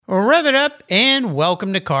Rev it up and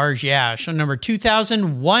welcome to Cars Yeah, show number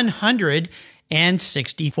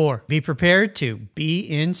 2164. Be prepared to be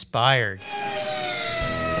inspired.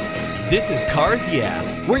 This is Cars Yeah,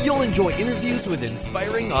 where you'll enjoy interviews with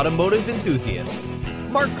inspiring automotive enthusiasts.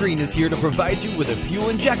 Mark Green is here to provide you with a fuel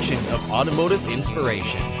injection of automotive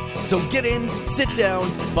inspiration. So get in, sit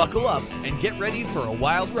down, buckle up, and get ready for a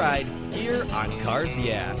wild ride here on Cars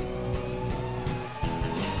Yeah.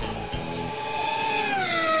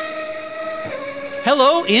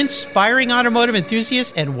 Hello, inspiring automotive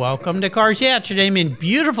enthusiasts, and welcome to Cars Yeah. Today I'm in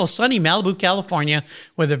beautiful sunny Malibu, California,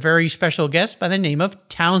 with a very special guest by the name of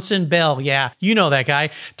Townsend Bell. Yeah, you know that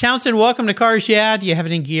guy. Townsend, welcome to Cars Yeah. Do you have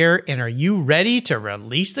it in gear, and are you ready to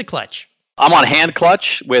release the clutch? I'm on hand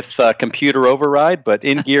clutch with computer override, but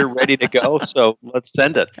in gear, ready to go. So let's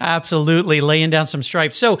send it. Absolutely, laying down some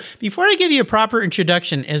stripes. So before I give you a proper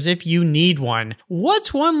introduction, as if you need one,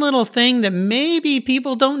 what's one little thing that maybe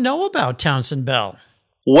people don't know about Townsend Bell?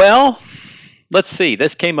 Well, let's see.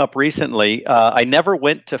 This came up recently. I never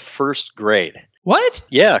went to first grade. What?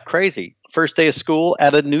 Yeah, crazy. First day of school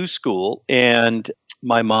at a new school, and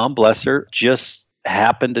my mom, bless her, just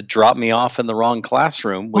happened to drop me off in the wrong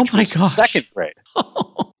classroom, which was second grade,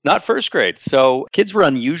 not first grade. So kids were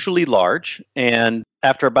unusually large. And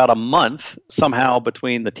after about a month, somehow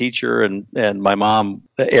between the teacher and my mom,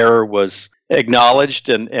 the error was acknowledged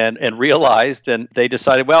and realized. And they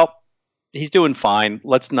decided, well, he's doing fine.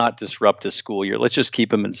 Let's not disrupt his school year. Let's just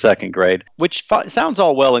keep him in second grade, which sounds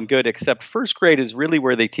all well and good, except first grade is really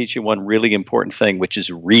where they teach you one really important thing, which is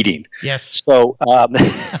reading. Yes. So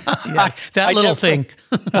thing.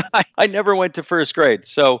 I never went to first grade.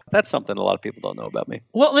 So that's something a lot of people don't know about me.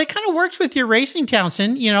 Well, it kind of works with your racing,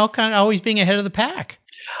 Townsend, kind of always being ahead of the pack.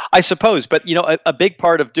 I suppose. But, a big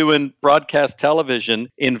part of doing broadcast television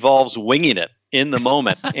involves winging it in the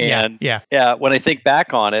moment. And when I think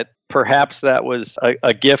back on it, perhaps that was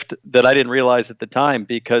a gift that I didn't realize at the time,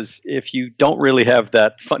 because if you don't really have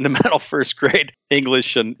that fundamental first grade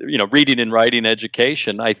English and reading and writing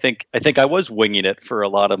education, I think I was winging it for a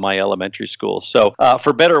lot of my elementary school. So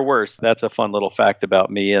for better or worse, that's a fun little fact about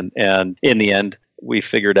me. And in the end, we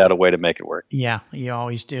figured out a way to make it work. Yeah, you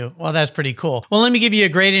always do. Well, that's pretty cool. Well, let me give you a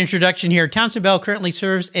great introduction here. Townsend Bell currently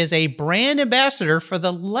serves as a brand ambassador for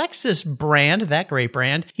the Lexus brand, that great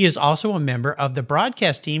brand. He is also a member of the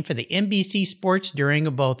broadcast team for the NBC Sports during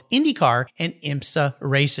both IndyCar and IMSA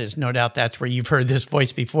races. No doubt that's where you've heard this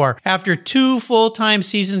voice before. After 2 full-time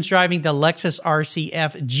seasons driving the Lexus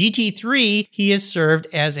RCF GT3, he has served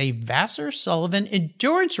as a Vasser Sullivan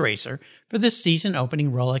endurance racer for the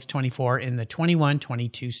season-opening Rolex 24 in the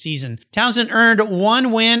 21-22 season. Townsend earned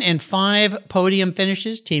 1 win and 5 podium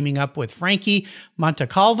finishes, teaming up with Frankie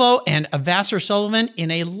Montecalvo and Vasser Sullivan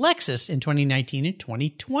in a Lexus in 2019 and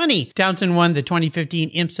 2020. Townsend won the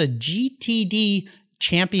 2015 IMSA GTD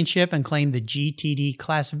Championship and claimed the GTD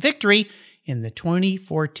class victory in the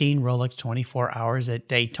 2014 Rolex 24 Hours at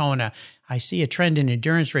Daytona. I see a trend in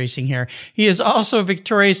endurance racing here. He is also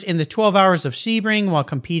victorious in the 12 Hours of Sebring while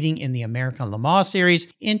competing in the American Le Mans Series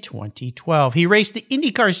in 2012. He raced the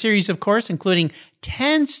IndyCar Series, of course, including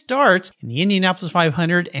 10 starts in the Indianapolis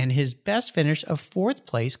 500 and his best finish of 4th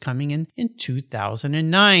place coming in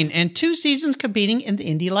 2009. And 2 seasons competing in the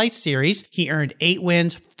Indy Lights Series. He earned 8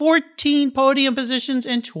 wins, 14 podium positions,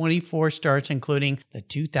 and 24 starts, including the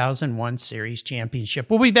 2001 Series Championship.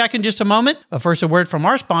 We'll be back in just a moment, but first a word from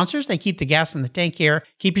our sponsors. They keep the gas in the tank here.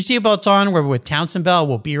 Keep your seatbelts on. We're with Townsend Bell.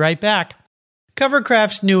 We'll be right back.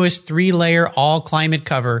 Covercraft's newest 3-layer all-climate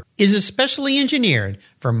cover is especially engineered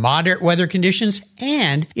for moderate weather conditions,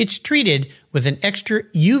 and it's treated with an extra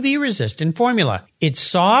UV-resistant formula. It's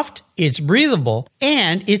soft, it's breathable,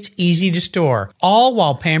 and it's easy to store, all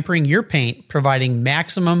while pampering your paint, providing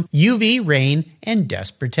maximum UV, rain, and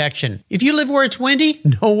dust protection. If you live where it's windy,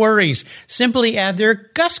 no worries. Simply add their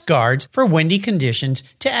gust guards for windy conditions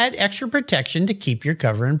to add extra protection to keep your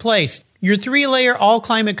cover in place. Your 3-layer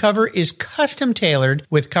all-climate cover is custom-tailored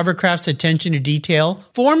with Covercraft's attention to detail,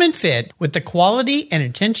 form and fit with the quality and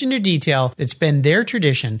attention to detail that's been their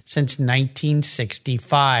tradition since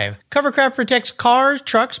 1965. Covercraft protects cars,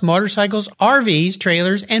 trucks, motorcycles, RVs,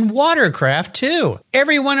 trailers, and watercraft too.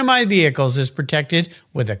 Every one of my vehicles is protected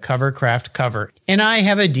with a Covercraft cover. And I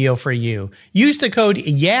have a deal for you. Use the code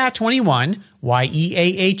YEAH21,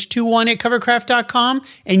 YEAH21 at covercraft.com,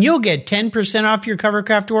 and you'll get 10% off your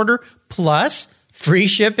Covercraft order plus free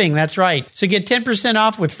shipping. That's right. So get 10%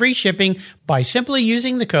 off with free shipping by simply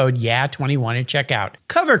using the code YEAH21 at checkout.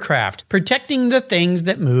 Covercraft, protecting the things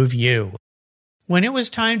that move you. When it was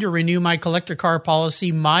time to renew my collector car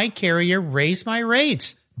policy, my carrier raised my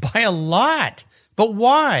rates by a lot. But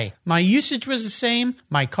why? My usage was the same,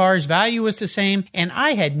 my car's value was the same, and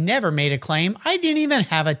I had never made a claim. I didn't even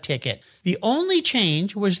have a ticket. The only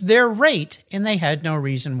change was their rate, and they had no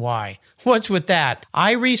reason why. What's with that?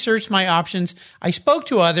 I researched my options, I spoke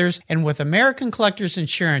to others, and with American Collectors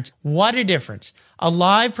Insurance, what a difference. A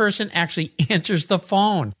live person actually answers the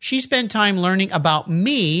phone. She spent time learning about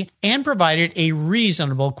me and provided a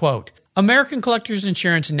reasonable quote. American Collectors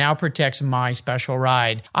Insurance now protects my special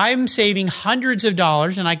ride. I'm saving hundreds of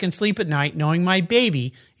dollars and I can sleep at night knowing my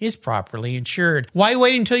baby is properly insured. Why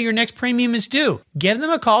wait until your next premium is due? Give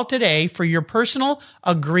them a call today for your personal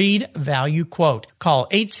agreed value quote. Call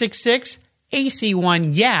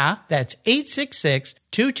 866-AC1-YEAH. That's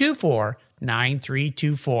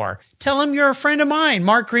 866-224-9324. Tell them you're a friend of mine,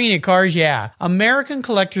 Mark Green at Cars Yeah. American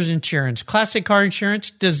Collectors Insurance, classic car insurance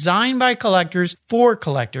designed by collectors for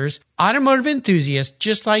collectors, automotive enthusiasts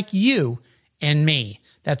just like you and me.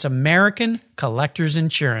 That's American Collectors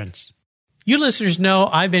Insurance. You listeners know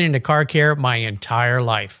I've been into car care my entire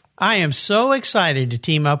life. I am so excited to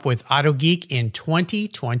team up with AutoGeek in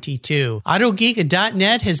 2022.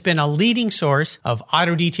 AutoGeek.net has been a leading source of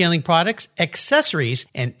auto detailing products, accessories,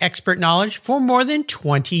 and expert knowledge for more than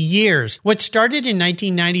 20 years. What started in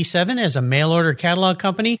 1997 as a mail-order catalog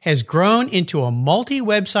company has grown into a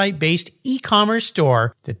multi-website based e-commerce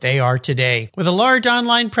store that they are today. With a large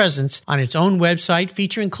online presence on its own website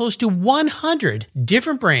featuring close to 100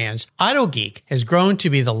 different brands, AutoGeek has grown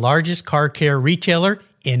to be the largest car care retailer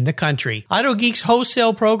in the country. AutoGeek's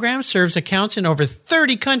wholesale program serves accounts in over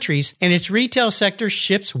 30 countries, and its retail sector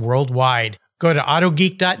ships worldwide. Go to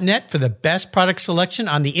AutoGeek.net for the best product selection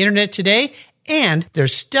on the internet today and their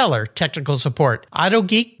stellar technical support.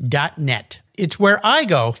 AutoGeek.net. It's where I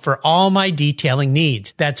go for all my detailing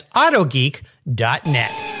needs. That's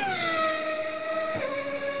AutoGeek.net.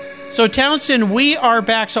 So Townsend, we are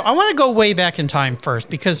back. So I want to go way back in time first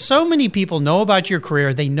because so many people know about your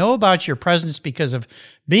career. They know about your presence because of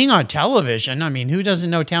being on television. I mean, who doesn't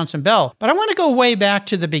know Townsend Bell? But I want to go way back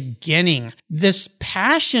to the beginning. This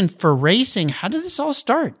passion for racing, how did this all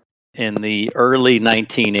start? In the early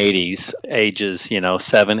 1980s, ages,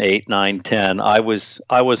 7, 8, 9, 10, I was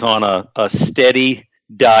on a steady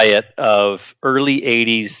diet of early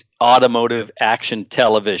 80s automotive action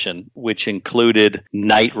television, which included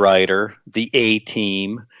Knight Rider, the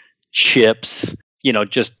A-Team, Chips,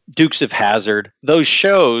 just Dukes of Hazzard. Those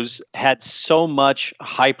shows had so much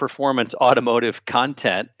high performance automotive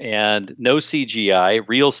content and no CGI,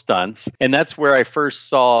 real stunts. And that's where I first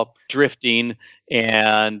saw drifting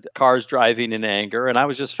and cars driving in anger. And I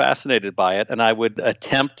was just fascinated by it. And I would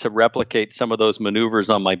attempt to replicate some of those maneuvers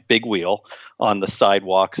on my big wheel on the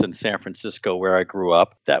sidewalks in San Francisco where I grew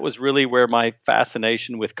up. That was really where my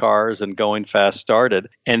fascination with cars and going fast started.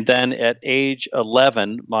 And then at age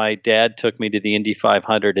 11, my dad took me to the Indy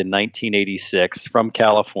 500 in 1986 from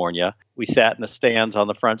California. We sat in the stands on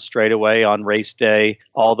the front straightaway on race day,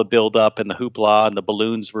 all the buildup and the hoopla and the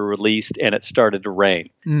balloons were released, and it started to rain.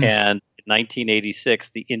 And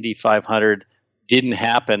 1986, the Indy 500 didn't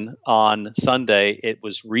happen on Sunday. It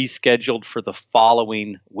was rescheduled for the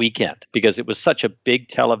following weekend because it was such a big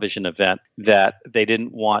television event that they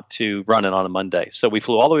didn't want to run it on a Monday. So we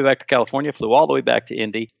flew all the way back to California, flew all the way back to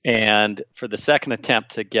Indy, and for the second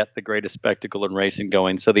attempt to get the greatest spectacle in racing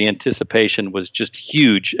going. So the anticipation was just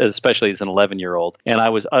huge, especially as an 11-year-old. And I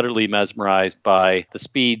was utterly mesmerized by the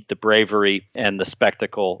speed, the bravery, and the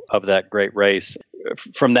spectacle of that great race.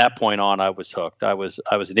 From that point on, I was hooked. I was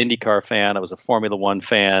an IndyCar fan. I was a Formula One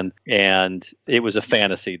fan, and it was a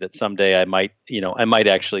fantasy that someday I might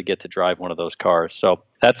actually get to drive one of those cars. So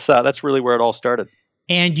that's really where it all started.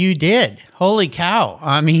 And you did. Holy cow.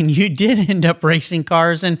 I mean, you did end up racing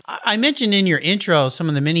cars. And I mentioned in your intro some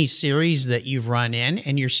of the mini series that you've run in,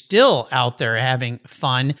 and you're still out there having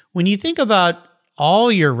fun. When you think about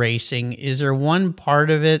all your racing, is there one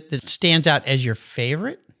part of it that stands out as your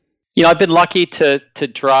favorite? I've been lucky to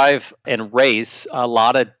drive and race a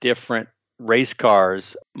lot of different race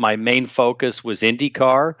cars. My main focus was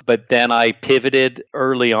IndyCar, but then I pivoted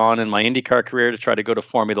early on in my IndyCar career to try to go to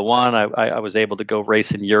Formula One. I was able to go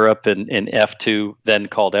race in Europe in F2, then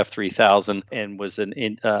called F3000, and was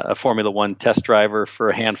a Formula One test driver for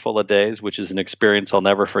a handful of days, which is an experience I'll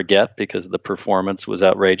never forget because the performance was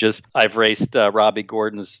outrageous. I've raced Robbie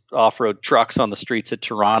Gordon's off-road trucks on the streets of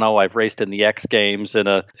Toronto. I've raced in the X Games in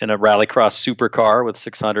a rallycross supercar with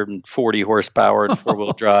 640 horsepower and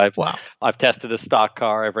four-wheel drive. Wow. I've tested a stock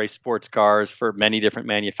car. I've raced sports cars for many different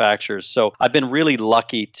manufacturers. So I've been really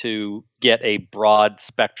lucky to get a broad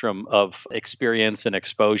spectrum of experience and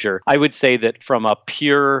exposure. I would say that from a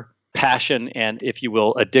pure passion and, if you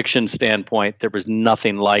will, addiction standpoint, there was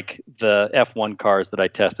nothing like the F1 cars that I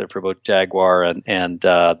tested for both Jaguar and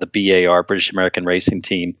the BAR, British American Racing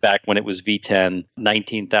Team, back when it was V10,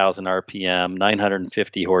 19,000 RPM,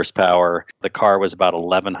 950 horsepower. The car was about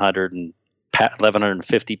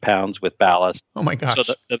 1,150 pounds with ballast. Oh my gosh.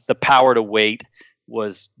 So the power to weight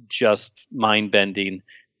was just mind-bending,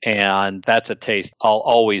 and that's a taste I'll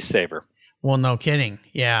always savor. Well, no kidding.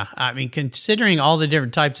 Yeah. I mean, considering all the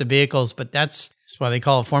different types of vehicles, but that's why they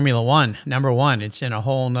call it Formula One, number one. It's in a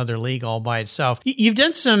whole nother league all by itself. You've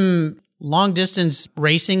done some long distance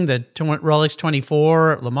racing, the Rolex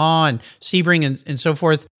 24, Le Mans, and Sebring, and so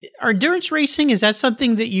forth. Endurance racing, is that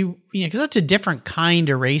something that because that's a different kind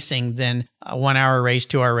of racing than a 1 hour race,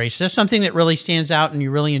 2 hour race. Is that something that really stands out and you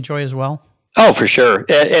really enjoy as well? Oh, for sure.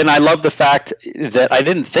 And I love the fact that I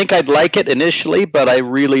didn't think I'd like it initially, but I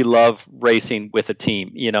really love racing with a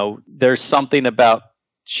team. There's something about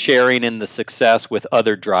sharing in the success with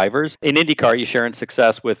other drivers. In IndyCar, you share in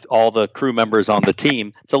success with all the crew members on the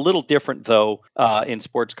team. It's a little different, though, in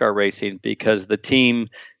sports car racing, because the team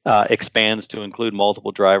expands to include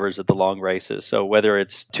multiple drivers at the long races. So whether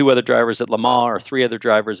it's 2 other drivers at Le Mans or 3 other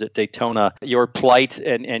drivers at Daytona, your plight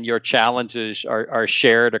and your challenges are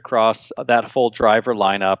shared across that full driver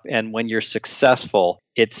lineup. And when you're successful,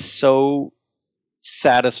 it's so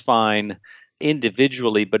satisfying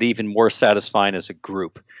individually, but even more satisfying as a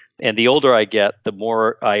group. And the older I get, the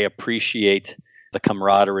more I appreciate the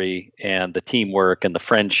camaraderie and the teamwork and the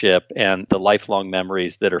friendship and the lifelong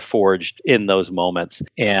memories that are forged in those moments.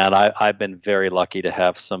 And I've been very lucky to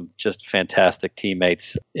have some just fantastic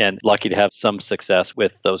teammates and lucky to have some success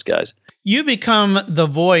with those guys. You become the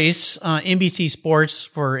voice, NBC Sports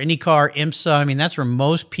for IndyCar, IMSA. I mean, that's where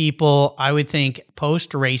most people, I would think,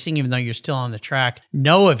 post-racing, even though you're still on the track,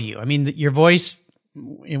 know of you. I mean, your voice,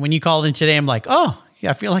 when you called in today, I'm like, oh, yeah,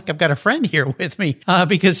 I feel like I've got a friend here with me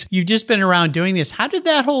because you've just been around doing this. How did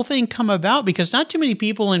that whole thing come about? Because not too many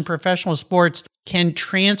people in professional sports can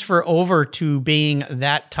transfer over to being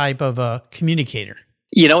that type of a communicator.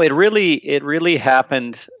 It really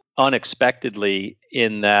happened unexpectedly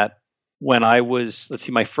in that when I was,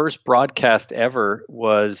 my first broadcast ever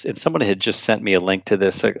was, and someone had just sent me a link to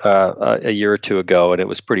this a year or two ago, and it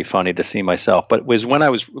was pretty funny to see myself, but it was when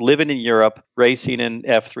I was living in Europe, racing in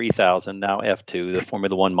F3000, now F2, the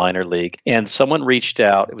Formula One minor league, and someone reached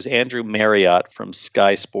out. It was Andrew Marriott from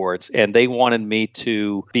Sky Sports, and they wanted me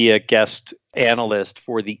to be a guest analyst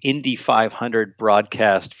for the Indy 500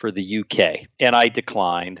 broadcast for the UK, and I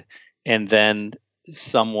declined, and then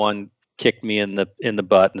someone kicked me in the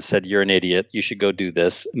butt and said, "You're an idiot. You should go do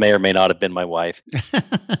this." May or may not have been my wife.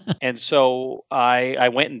 And so I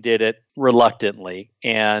went and did it reluctantly.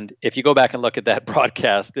 And if you go back and look at that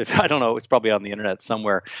broadcast, I don't know, it's probably on the internet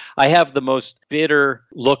somewhere. I have the most bitter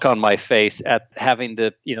look on my face at having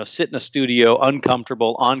to, sit in a studio,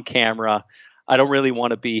 uncomfortable, on camera. I don't really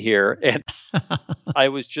want to be here. And I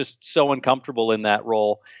was just so uncomfortable in that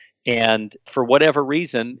role. And for whatever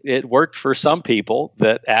reason, it worked for some people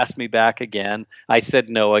that asked me back again. I said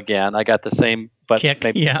no again. I got the same, but kick,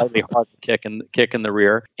 maybe slightly hard kick in the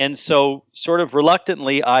rear. And so sort of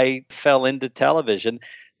reluctantly, I fell into television.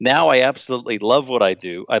 Now I absolutely love what I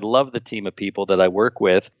do. I love the team of people that I work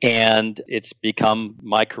with, and it's become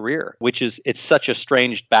my career, it's such a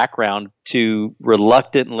strange background to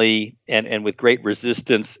reluctantly and with great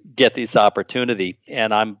resistance get this opportunity.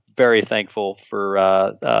 And I'm very thankful for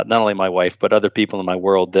not only my wife, but other people in my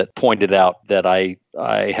world that pointed out that I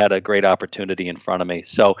had a great opportunity in front of me.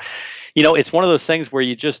 So, it's one of those things where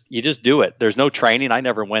you just do it. There's no training. I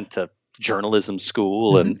never went to journalism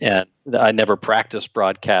school and I never practiced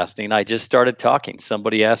broadcasting. I just started talking.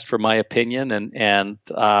 Somebody asked for my opinion and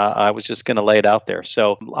I was just going to lay it out there.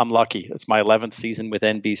 So I'm lucky. It's my 11th season with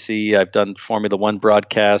NBC. I've done Formula One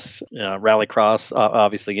broadcasts, Rallycross,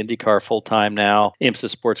 obviously IndyCar full time now, IMSA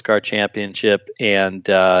Sports Car Championship, and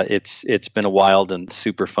it's been a wild and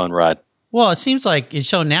super fun ride. Well, it seems like it's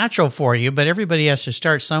so natural for you, but everybody has to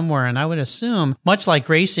start somewhere. And I would assume, much like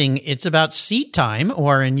racing, it's about seat time,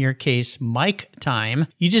 or in your case, mic time.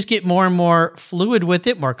 You just get more and more fluid with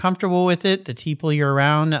it, more comfortable with it, the people you're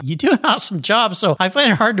around. You do an awesome job. So I find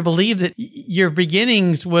it hard to believe that your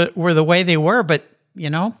beginnings were the way they were, but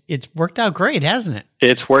it's worked out great, hasn't it?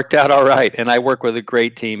 It's worked out all right. And I work with a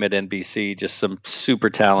great team at NBC, just some super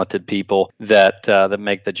talented people that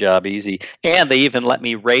make the job easy. And they even let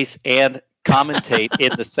me race and commentate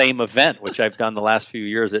in the same event, which I've done the last few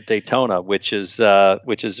years at Daytona, which is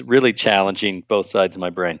really challenging both sides of my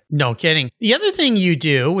brain. No kidding. The other thing you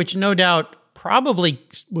do, which no doubt probably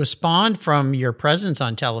was spawned from your presence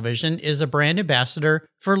on television, is a brand ambassador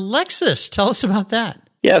for Lexus. Tell us about that.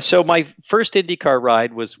 Yeah, so my first IndyCar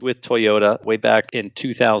ride was with Toyota way back in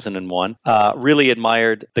 2001. Really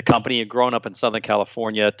admired the company. And growing up in Southern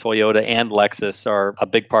California, Toyota and Lexus are a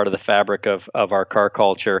big part of the fabric of our car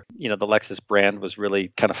culture. You know, the Lexus brand was really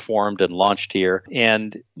kind of formed and launched here.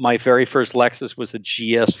 And my very first Lexus was a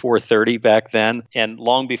GS 430 back then. And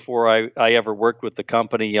long before I ever worked with the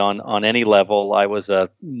company on any level, I was a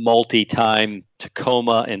multi-time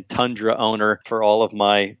Tacoma and Tundra owner for all of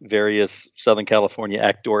my various Southern California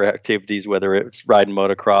outdoor activities, whether it's riding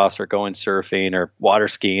motocross or going surfing or water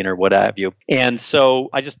skiing or what have you. And so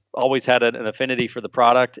I just always had an affinity for the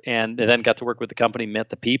product, and then got to work with the company, met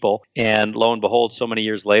the people. And lo and behold, so many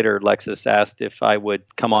years later, Lexus asked if I would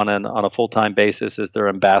come on a full-time basis as their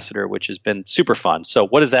ambassador, which has been super fun. So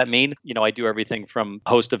what does that mean? You know, I do everything from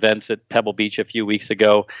host events at Pebble Beach a few weeks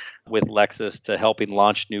ago with Lexus to helping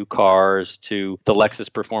launch new cars to the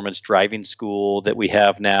Lexus Performance Driving School that we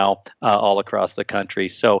have now all across the country.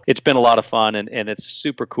 So it's been a lot of fun, and it's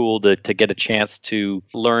super cool to get a chance to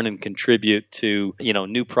learn and contribute to, you know,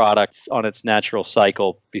 new products on its natural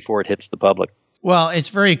cycle before it hits the public. Well, it's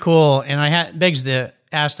very cool, and begs to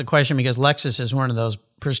ask the question because Lexus is one of those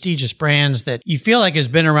prestigious brands that you feel like has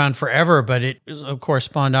been around forever, but it, of course,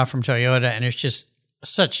 spawned off from Toyota, and it's just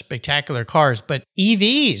such spectacular cars. But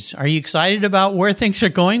EVs, are you excited about where things are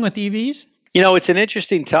going with EVs? You know, it's an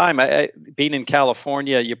interesting time. Being in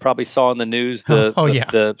California, you probably saw in the news the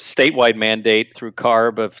statewide mandate through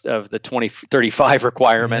CARB of the 2035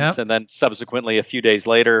 requirements. Yep. And then subsequently, a few days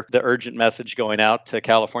later, the urgent message going out to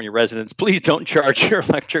California residents, please don't charge your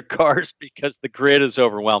electric cars because the grid is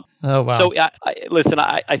overwhelmed. Oh, wow. So listen,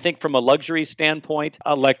 I think from a luxury standpoint,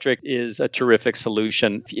 electric is a terrific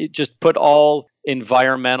solution. If you just put all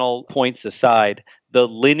environmental points aside, the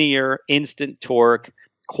linear instant torque,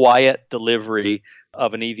 quiet delivery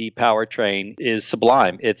of an EV powertrain is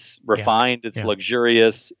sublime. It's refined, it's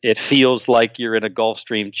luxurious. It feels like you're in a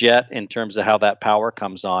Gulfstream jet in terms of how that power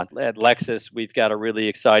comes on. At Lexus, we've got a really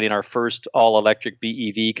exciting, our first all-electric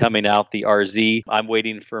BEV coming out, the RZ. I'm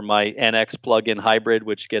waiting for my NX plug-in hybrid,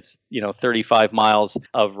 which gets 35 miles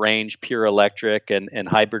of range, pure electric and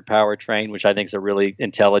hybrid powertrain, which I think is a really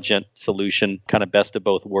intelligent solution, kind of best of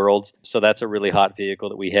both worlds. So that's a really hot vehicle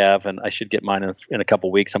that we have, and I should get mine in a couple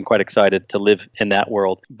of weeks. I'm quite excited to live in that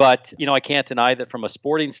world. But, I can't deny that from a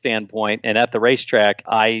sporting standpoint and at the racetrack,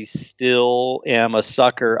 I still am a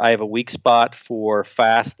sucker. I have a weak spot for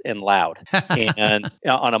fast and loud. And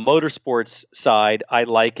on a motorsports side, I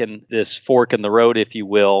liken this fork in the road, if you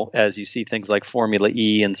will, as you see things like Formula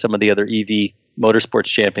E and some of the other EV motorsports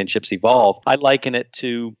championships evolve. I liken it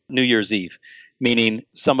to New Year's Eve. Meaning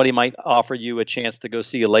somebody might offer you a chance to go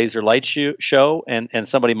see a laser light show, and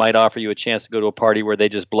somebody might offer you a chance to go to a party where they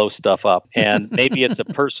just blow stuff up. And maybe it's a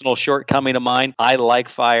personal shortcoming of mine. I like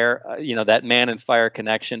fire. That man and fire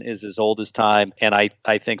connection is as old as time. And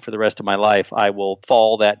I think for the rest of my life, I will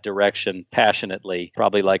follow that direction passionately,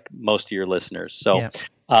 probably like most of your listeners. So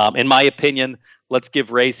in my opinion, let's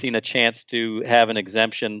give racing a chance to have an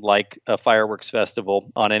exemption like a fireworks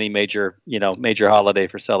festival on any major holiday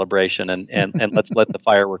for celebration, and let's let the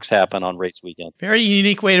fireworks happen on race weekend. Very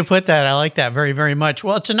unique way to put that. I like that very, very much.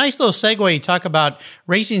 Well, it's a nice little segue. You talk about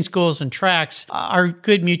racing schools and tracks. Our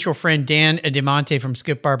good mutual friend, Dan DeMonte from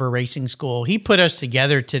Skip Barber Racing School, he put us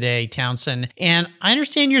together today, Townsend. And I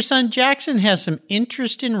understand your son Jackson has some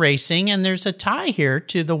interest in racing, and there's a tie here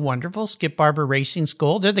to the wonderful Skip Barber Racing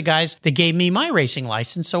School. They're the guys that gave me my racing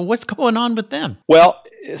license. So what's going on with them? Well,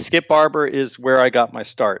 Skip Barber is where I got my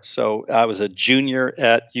start. So I was a junior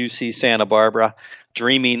at UC Santa Barbara,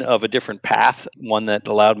 dreaming of a different path, one that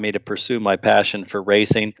allowed me to pursue my passion for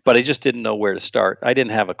racing, but I just didn't know where to start. I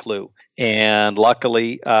didn't have a clue. And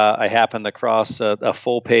luckily, I happened across a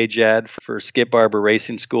full-page ad for Skip Barber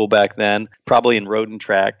Racing School back then, probably in Road and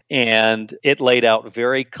Track, and it laid out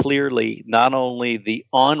very clearly not only the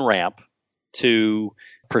on-ramp to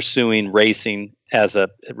pursuing racing as a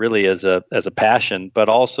passion, but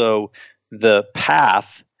also the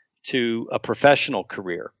path to a professional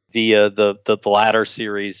career via the ladder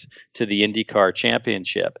series to the IndyCar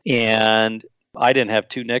Championship. And I didn't have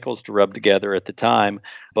two nickels to rub together at the time,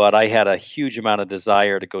 but I had a huge amount of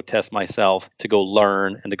desire to go test myself, to go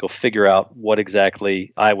learn, and to go figure out what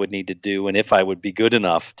exactly I would need to do and if I would be good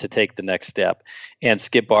enough to take the next step. And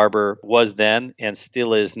Skip Barber was then and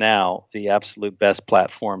still is now the absolute best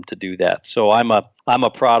platform to do that. So I'm a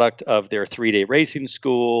product of their 3-day racing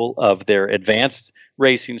school, of their advanced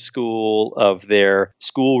racing school, of their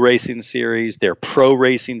school racing series, their pro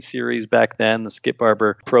racing series back then, the Skip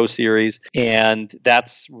Barber Pro Series. And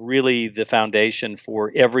that's really the foundation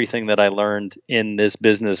for everything that I learned in this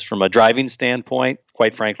business from a driving standpoint,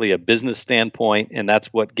 quite frankly, a business standpoint. And that's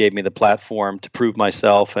what gave me the platform to prove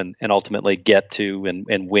myself and ultimately get to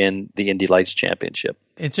and win the Indy Lights Championship.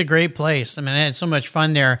 It's a great place. I mean, I had so much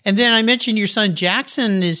fun there. And then I mentioned your son,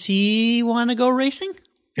 Jackson. Does he want to go racing?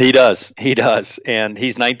 He does. He does. And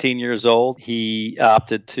he's 19 years old. He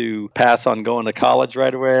opted to pass on going to college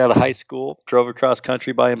right away out of high school, drove across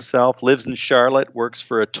country by himself, lives in Charlotte, works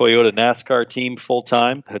for a Toyota NASCAR team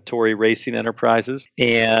full-time, Hattori Racing Enterprises.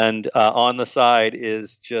 And on the side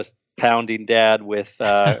is just pounding dad with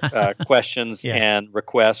questions and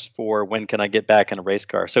requests for when can I get back in a race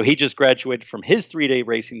car. So he just graduated from his 3-day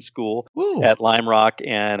racing school at Lime Rock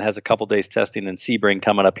and has a couple days testing in Sebring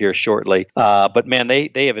coming up here shortly. But man,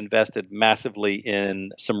 they have invested massively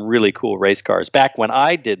in some really cool race cars. Back when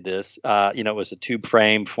I did this, it was a tube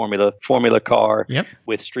frame Formula car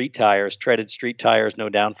with street tires, treaded street tires, no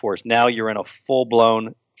downforce. Now you're in a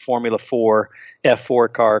full-blown Formula 4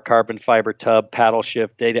 F4 car, carbon fiber tub, paddle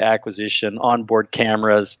shift, data acquisition, onboard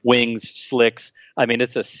cameras, wings, slicks. I mean,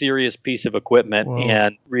 it's a serious piece of equipment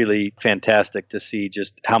and really fantastic to see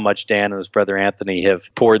just how much Dan and his brother Anthony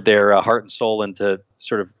have poured their heart and soul into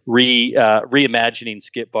sort of reimagining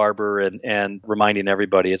Skip Barber and reminding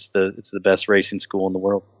everybody it's the best racing school in the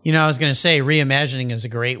world. I was going to say reimagining is a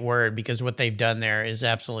great word because what they've done there is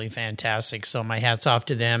absolutely fantastic. So my hat's off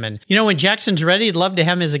to them. And, when Jackson's ready, I'd love to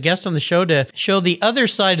have him as a guest on the show to show the other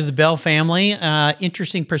side of the Bell family,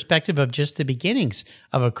 interesting perspective of just the beginnings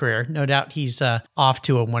of a career. No doubt he's off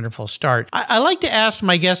to a wonderful start. I like to ask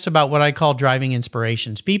my guests about what I call driving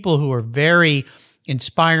inspirations, people who are very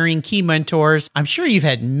inspiring, key mentors. I'm sure you've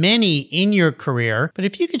had many in your career, but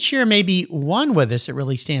if you could share maybe one with us that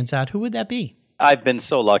really stands out, who would that be? I've been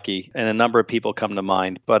so lucky, and a number of people come to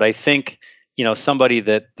mind, but I think, somebody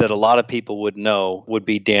that a lot of people would know would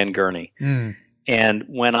be Dan Gurney. And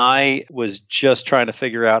when I was just trying to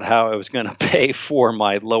figure out how I was going to pay for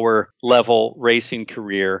my lower level racing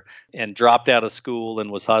career and dropped out of school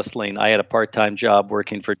and was hustling, I had a part-time job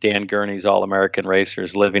working for Dan Gurney's All-American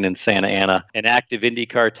Racers, living in Santa Ana, an active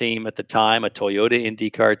IndyCar team at the time, a Toyota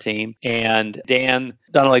IndyCar team. And Dan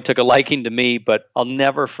not only took a liking to me, but I'll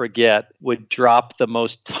never forget, would drop the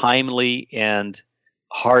most timely and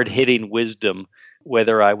hard-hitting wisdom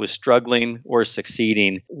whether I was struggling or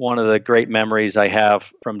succeeding. One of the great memories I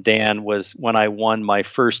have from Dan was when I won my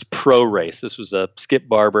first pro race. This was a Skip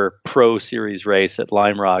Barber Pro Series race at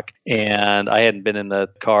Lime Rock, and I hadn't been in the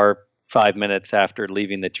car 5 minutes after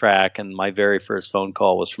leaving the track, and my very first phone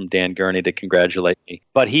call was from Dan Gurney to congratulate me.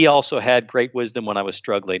 But he also had great wisdom when I was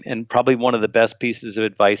struggling, and probably one of the best pieces of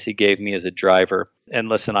advice he gave me as a driver. And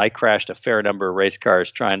listen, I crashed a fair number of race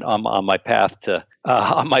cars trying on my path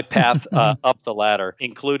up the ladder,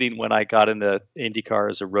 including when I got into IndyCar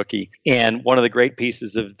as a rookie. And one of the great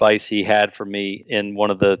pieces of advice he had for me in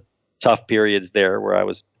one of the tough periods there where I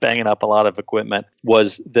was banging up a lot of equipment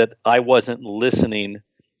was that I wasn't listening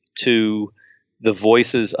to the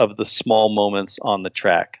voices of the small moments on the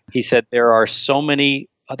track. He said there are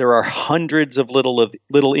hundreds of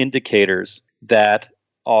little indicators that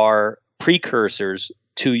are precursors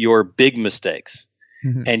to your big mistakes.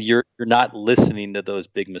 Mm-hmm. And you're not listening to those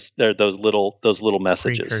those little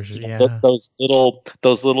messages. Those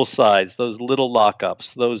little sides, those little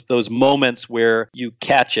lockups, those moments where you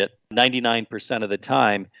catch it 99% of the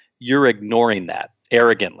time, you're ignoring that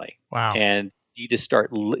arrogantly. Wow. And you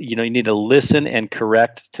need to listen and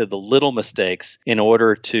correct to the little mistakes in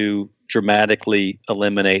order to dramatically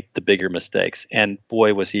eliminate the bigger mistakes. And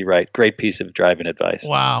boy, was he right. Great piece of driving advice.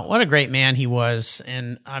 Wow. What a great man he was.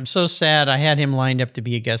 And I'm so sad. I had him lined up to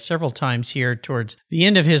be a guest several times here towards the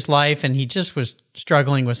end of his life, and he just was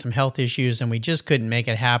struggling with some health issues, and we just couldn't make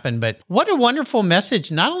it happen. But what a wonderful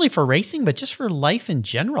message, not only for racing, but just for life in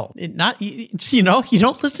general. You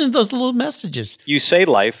don't listen to those little messages. You say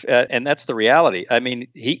life, and that's the reality. I mean,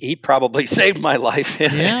 he probably saved my life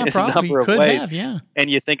in a number of ways. And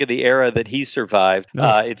you think of the era that he survived,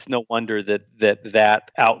 it's no wonder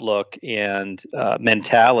that outlook and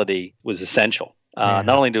mentality was essential, not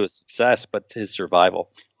only to his success, but to his survival.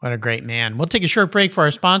 What a great man. We'll take a short break for our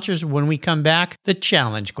sponsors. When we come back, the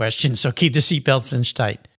challenge question. So keep the seatbelts cinched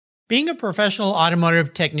tight. Being a professional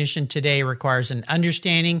automotive technician today requires an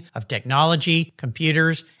understanding of technology,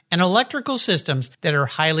 computers, and electrical systems that are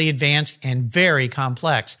highly advanced and very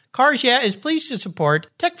complex. Cars Yeah is pleased to support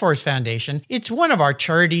TechForce Foundation. It's one of our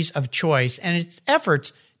charities of choice, and its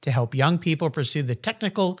efforts to help young people pursue the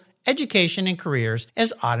technical education and careers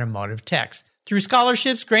as automotive techs. Through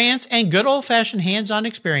scholarships, grants, and good old-fashioned hands-on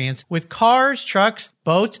experience with cars, trucks,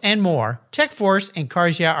 boats, and more, TechForce and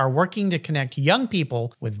Cars Yeah are working to connect young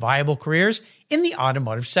people with viable careers in the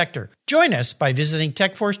automotive sector. Join us by visiting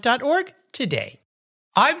techforce.org today.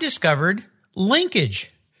 I've discovered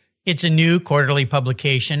Linkage. It's a new quarterly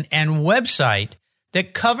publication and website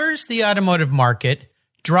that covers the automotive market,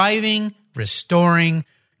 driving, restoring,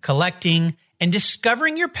 collecting, and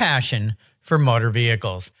discovering your passion for motor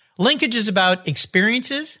vehicles. Linkage is about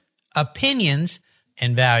experiences, opinions,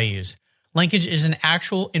 and values. Linkage is an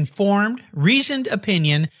actual informed, reasoned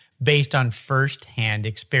opinion based on first-hand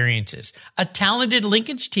experiences. A talented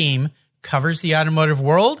Linkage team covers the automotive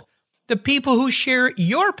world, the people who share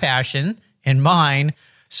your passion and mine,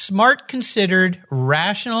 smart, considered,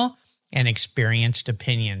 rational, and experienced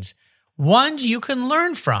opinions, ones you can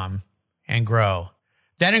learn from and grow.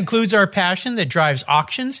 That includes our passion that drives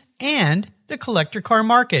auctions and the collector car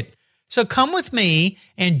market. So come with me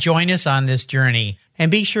and join us on this journey.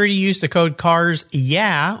 And be sure to use the code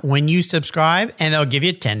CARSYEAH when you subscribe, and they'll give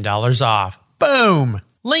you $10 off. Boom!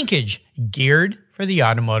 Linkage, geared for the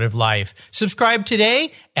automotive life. Subscribe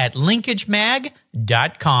today at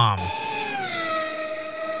linkagemag.com.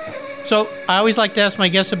 So I always like to ask my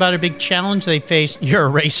guests about a big challenge they faced. You're a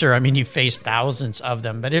racer. I mean, you faced thousands of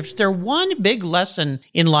them. But if there's one big lesson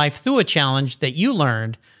in life through a challenge that you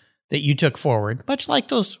learned that you took forward, much like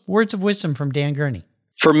those words of wisdom from Dan Gurney?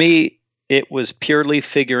 For me, it was purely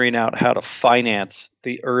figuring out how to finance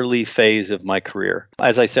the early phase of my career.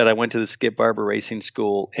 As I said, I went to the Skip Barber Racing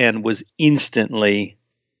School and was instantly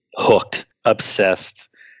hooked, obsessed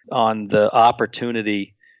on the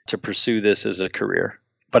opportunity to pursue this as a career.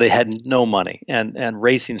 But I had no money, and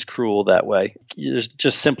racing's cruel that way. There's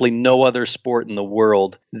just simply no other sport in the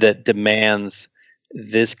world that demands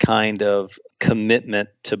this kind of commitment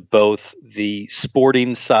to both the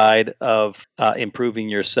sporting side of improving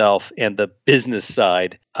yourself and the business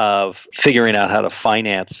side of figuring out how to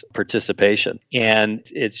finance participation. And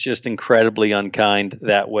it's just incredibly unkind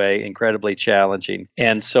that way, incredibly challenging.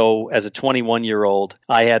 And so as a 21-year-old,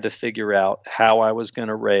 I had to figure out how I was going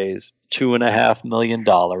to raise $2.5 million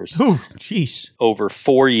over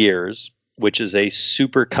 4 years, which is a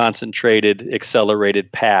super concentrated, accelerated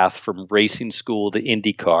path from racing school to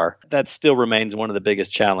IndyCar. That still remains one of the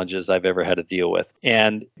biggest challenges I've ever had to deal with.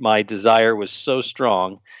 And my desire was so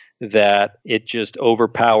strong that it just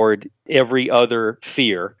overpowered every other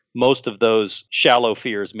fear. Most of those shallow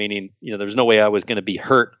fears, meaning, there's no way I was going to be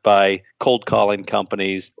hurt by cold calling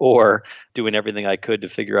companies or doing everything I could to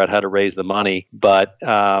figure out how to raise the money. But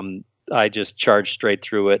I just charged straight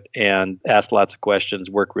through it and asked lots of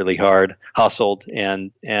questions, worked really hard, hustled,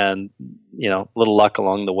 and little luck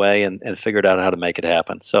along the way, and figured out how to make it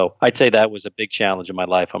happen. So I'd say that was a big challenge in my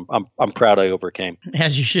life. I'm proud I overcame.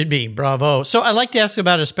 As you should be. Bravo. So I'd like to ask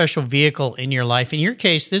about a special vehicle in your life. In your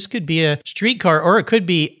case, this could be a street car, or it could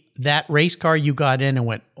be that race car you got in and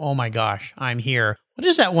went, oh my gosh, I'm here. What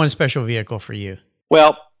is that one special vehicle for you?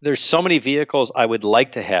 Well, there's so many vehicles I would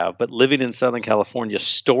like to have, but living in Southern California,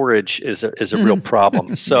 storage is a real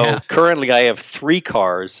problem. So Currently I have 3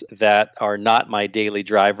 cars that are not my daily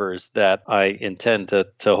drivers that I intend to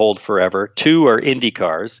hold forever. 2 are Indy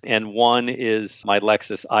cars, and 1 is my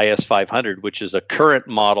Lexus IS 500, which is a current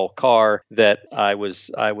model car that I was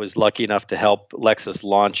lucky enough to help Lexus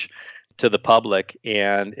launch to the public,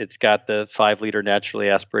 and it's got the 5-liter naturally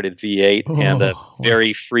aspirated V8 and a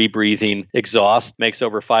very free-breathing exhaust. Makes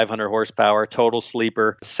over 500 horsepower, total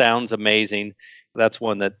sleeper, sounds amazing. That's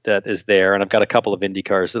one that is there, and I've got a couple of Indy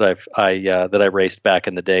cars that I raced back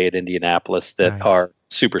in the day at Indianapolis that are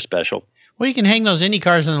super special. Well, you can hang those Indy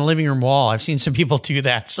cars on the living room wall. I've seen some people do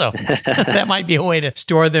that. So that might be a way to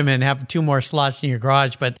store them and have 2 more slots in your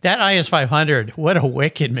garage. But that IS 500, what a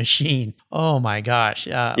wicked machine. Oh, my gosh.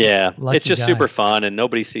 It's just super fun, and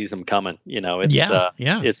nobody sees them coming.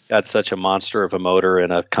 It's got such a monster of a motor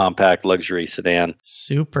and a compact luxury sedan.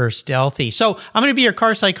 Super stealthy. So I'm going to be your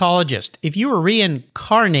car psychologist. If you were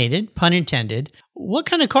reincarnated, pun intended, what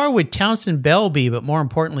kind of car would Townsend Bell be, but more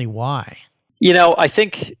importantly, why? I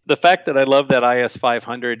think the fact that I love that IS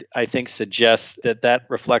 500, I think suggests that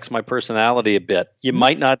reflects my personality a bit. You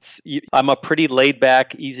might not, I'm a pretty laid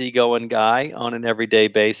back, easygoing guy on an everyday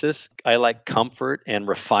basis. I like comfort and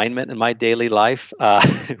refinement in my daily life.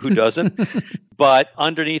 Who doesn't? But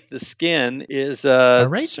underneath the skin is a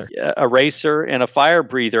racer and a fire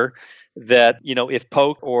breather. That, if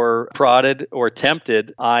poked or prodded or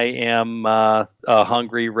tempted, I am a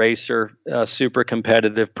hungry racer, a super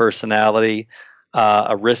competitive personality,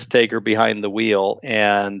 a risk taker behind the wheel,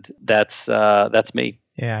 and that's me.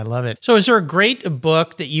 Yeah, I love it. So is there a great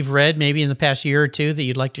book that you've read maybe in the past year or two that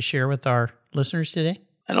you'd like to share with our listeners today?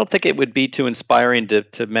 I don't think it would be too inspiring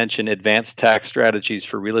to mention advanced tax strategies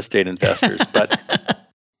for real estate investors, but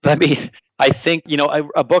I mean, I think,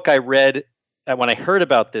 a book I read when I heard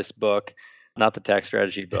about this book, not the tax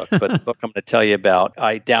strategy book, but the book I'm going to tell you about,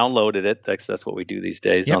 I downloaded it. That's what we do these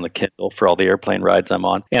days on the Kindle for all the airplane rides I'm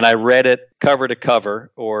on. And I read it cover to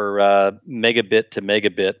cover or megabit to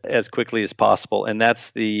megabit as quickly as possible. And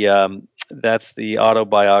that's the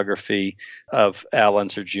autobiography of Al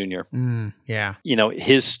Unser Jr.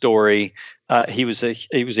 His story. He was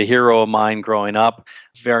a hero of mine growing up.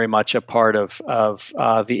 Very much a part of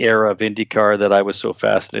the era of IndyCar that I was so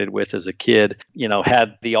fascinated with as a kid.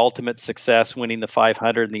 Had the ultimate success, winning the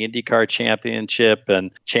 500 in the IndyCar Championship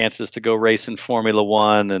and chances to go race in Formula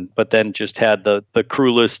One, but then just had the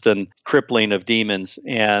cruelest and crippling of demons.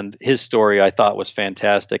 And his story, I thought, was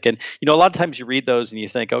fantastic. And a lot of times you read those and you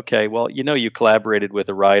think, okay, well, you collaborated with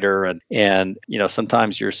a writer, and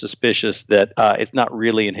sometimes you're suspicious that it's not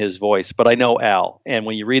really in his voice. But I know Al, and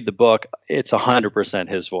when you read the book, it's 100%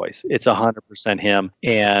 his voice. It's 100% him,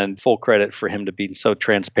 and full credit for him to be so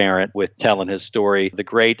transparent with telling his story, the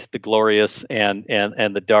great, the glorious, and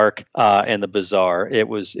the dark, and the bizarre. It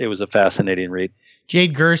was a fascinating read.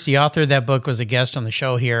 Jade Gerst, the author of that book, was a guest on the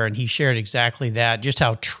show here, and he shared exactly that, just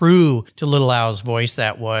how true to Little Al's voice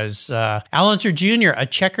that was. Al Unser Jr., A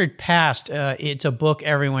Checkered Past. It's a book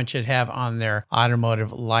everyone should have on their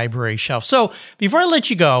automotive library shelf. So before I let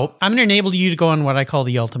you go, I'm going to enable you to go on what I call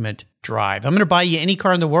the ultimate drive. I'm going to buy you any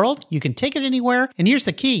car in the world. You can take it anywhere. And here's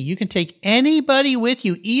the key. You can take anybody with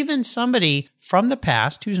you, even somebody from the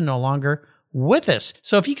past who's no longer with us.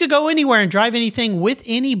 So if you could go anywhere and drive anything with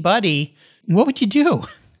anybody, what would you do?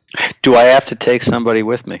 Do I have to take somebody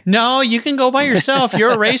with me? No, you can go by yourself.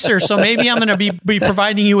 You're a racer, so maybe I'm going to be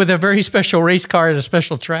providing you with a very special race car at a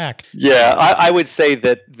special track. Yeah, I would say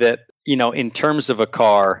that in terms of a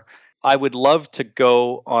car, I would love to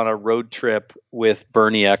go on a road trip with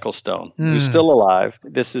Bernie Ecclestone, who's still alive.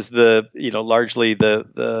 This is largely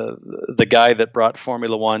the guy that brought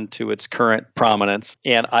Formula One to its current prominence,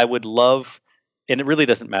 and I would love. And it really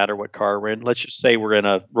doesn't matter what car we're in. Let's just say we're in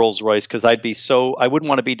a Rolls Royce, because I wouldn't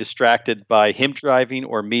want to be distracted by him driving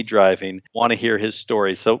or me driving. I want to hear his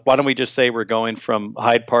story. So why don't we just say we're going from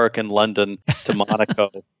Hyde Park in London to Monaco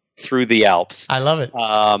through the Alps. I love it.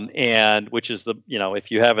 And which is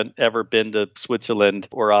if you haven't ever been to Switzerland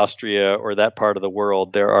or Austria or that part of the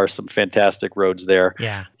world, there are some fantastic roads there.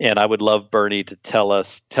 Yeah. And I would love Bernie to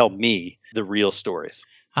tell me the real stories.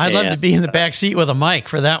 I'd love to be in the back seat with a mic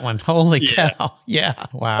for that one. Holy cow. Yeah.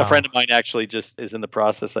 Wow. A friend of mine actually just is in the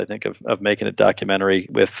process, I think, of making a documentary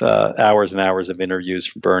with hours and hours of interviews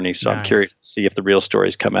from Bernie. So I'm curious to see if the real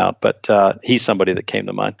stories come out. But he's somebody that came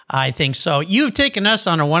to mind. I think so. You've taken us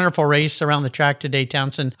on a wonderful race around the track today,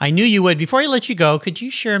 Townsend. I knew you would. Before I let you go, could you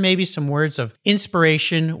share maybe some words of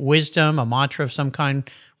inspiration, wisdom, a mantra of some kind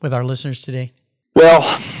with our listeners today?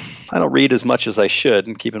 Well, I don't read as much as I should,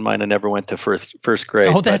 and keep in mind I never went to first grade.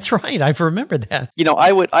 Oh, that's right. I've remembered that.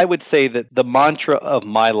 I would say that the mantra of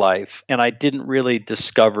my life, and I didn't really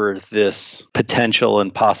discover this potential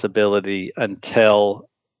and possibility until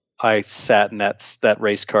I sat in that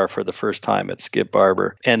race car for the first time at Skip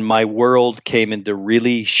Barber, and my world came into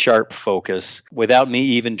really sharp focus without me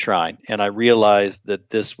even trying. And I realized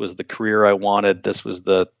that this was the career I wanted. This was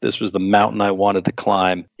the mountain I wanted to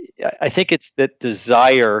climb. I think it's that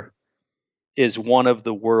desire is one of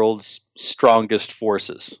the world's strongest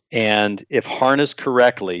forces. And if harnessed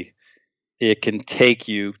correctly, it can take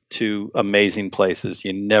you to amazing places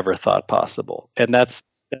you never thought possible. And that's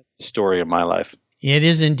the story of my life. It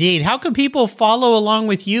is indeed. How can people follow along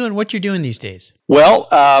with you and what you're doing these days? Well,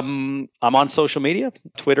 I'm on social media.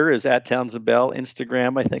 Twitter is @TownsendBell.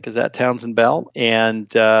 Instagram, I think, is @TownsendBell. And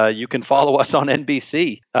you can follow us on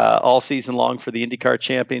NBC all season long for the IndyCar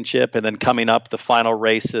Championship. And then coming up, the final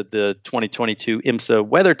race of the 2022 IMSA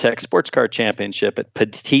WeatherTech Sports Car Championship at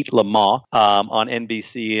Petit Le Mans on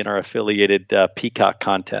NBC and our affiliated Peacock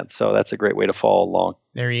content. So that's a great way to follow along.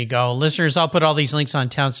 There you go. Listeners, I'll put all these links on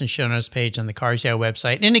Townsend's show notes page on the Cars Yeah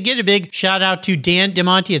website. And to get a big shout out to Dan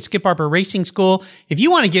DeMonte at Skip Barber Racing School. If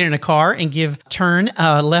you want to get in a car and give turn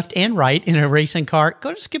left and right in a racing car,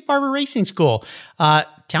 go to Skip Barber Racing School.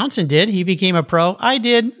 Townsend did. He became a pro. I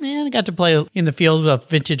did. And I got to play in the field of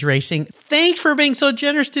vintage racing. Thanks for being so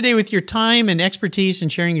generous today with your time and expertise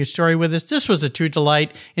and sharing your story with us. This was a true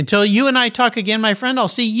delight. Until you and I talk again, my friend, I'll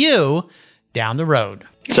see you down the road.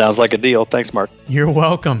 Sounds like a deal. Thanks, Mark. You're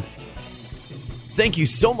welcome. Thank you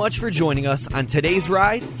so much for joining us on today's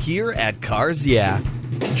ride here at Cars Yeah.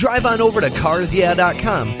 Drive on over to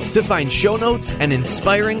carsyeah.com to find show notes and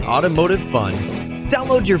inspiring automotive fun.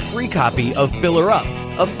 Download your free copy of Filler Up,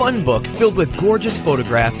 a fun book filled with gorgeous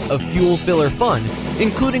photographs of fuel filler fun,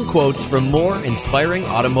 including quotes from more inspiring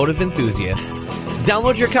automotive enthusiasts.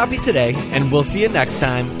 Download your copy today, and we'll see you next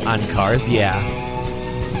time on Cars Yeah!